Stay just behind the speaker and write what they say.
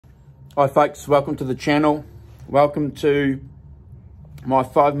Hi folks, welcome to the channel. Welcome to my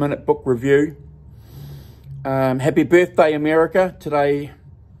 5-minute book review. Happy birthday, America. Today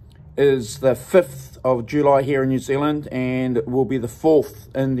is the 5th of July here in New Zealand, and it will be the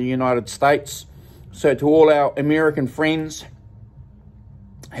 4th in the United States. So to all our American friends,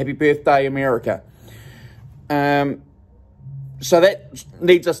 happy birthday, America. So that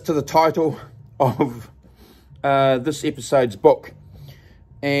leads us to the title of this episode's book.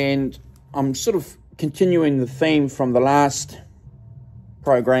 And I'm sort of continuing the theme from the last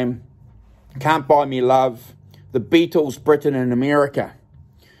program, Can't Buy Me Love, The Beatles, Britain and America,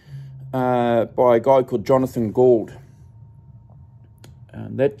 by a guy called Johnathan Gould.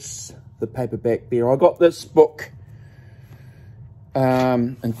 That's the paperback there. I got this book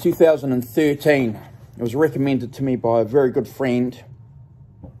in 2013. It was recommended to me by a very good friend.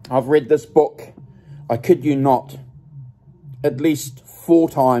 I've read this book, I kid you not, at least 4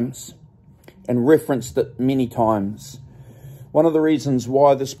 times and referenced it many times. One of the reasons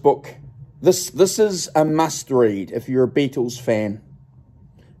why this book, this is a must-read if you're a Beatles fan.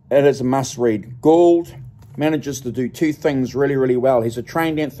 It is a must-read. Gould manages to do 2 things really, really well. He's a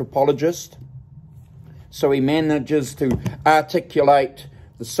trained anthropologist, so he manages to articulate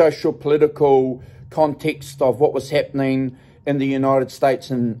the social, political context of what was happening in the United States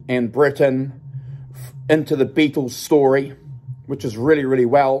and Britain into the Beatles story, which is really, really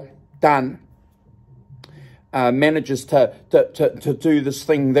well done. Manages to do this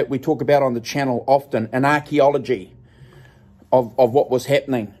thing that we talk about on the channel often, an archaeology of what was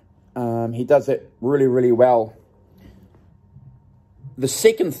happening. He does it really, really well. The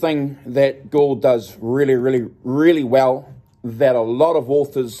second thing that Gould does really, really, really well, that a lot of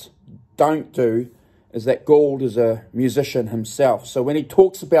authors don't do, is that Gould is a musician himself. So when he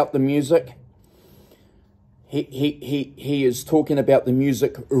talks about the music, he is talking about the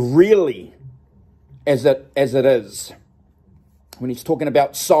music really as it is. When he's talking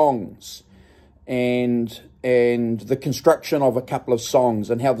about songs and the construction of a couple of songs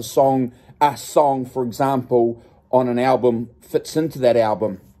and how a song, for example, on an album fits into that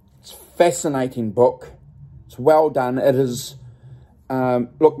album. It's a fascinating book. It's well done. It is,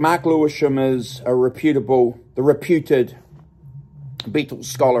 look, Mark Lewisham is the reputed Beatles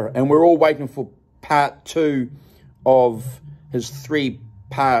scholar, and we're all waiting for part 2 of his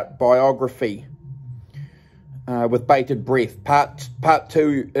 3-part biography with bated breath. Part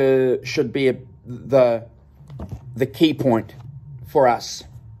 2 should be the key point for us.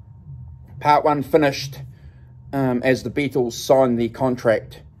 Part 1 finished as the Beatles signed the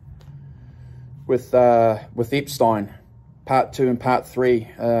contract with Epstein. Part 2 and Part 3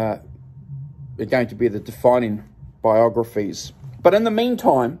 are going to be the defining biographies. But in the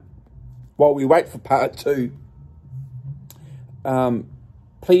meantime, while we wait for Part 2,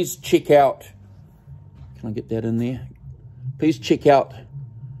 please check out, can I get that in there? Please check out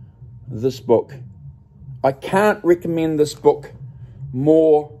this book. I can't recommend this book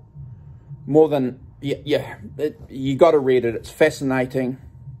more than, you got to read it. It's fascinating.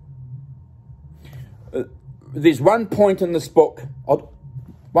 There's one point in this book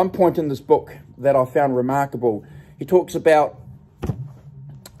that I found remarkable. He talks about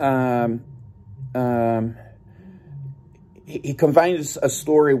he conveys a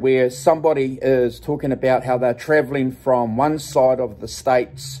story where somebody is talking about how they're traveling from one side of the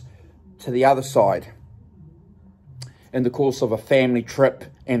States to the other side in the course of a family trip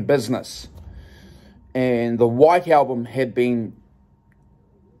and business. And the White Album had been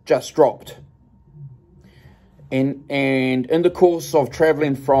just dropped. And in the course of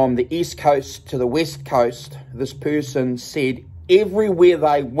traveling from the East Coast to the West Coast, this person said everywhere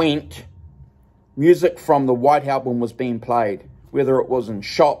they went, music from the White Album was being played, whether it was in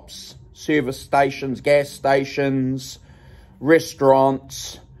shops, service stations, gas stations,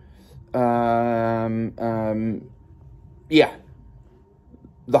 restaurants. Yeah,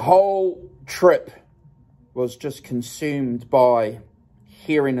 the whole trip was just consumed by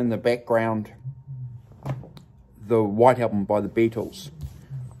hearing in the background the White Album by the Beatles.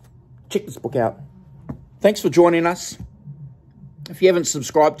 Check this book out. Thanks for joining us. If you haven't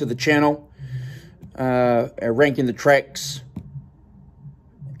subscribed to the channel, ranking the tracks,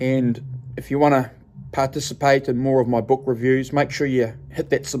 and if you want to participate in more of my book reviews, make sure you hit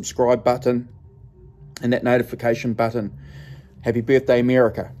that subscribe button and that notification button. Happy birthday,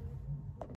 America.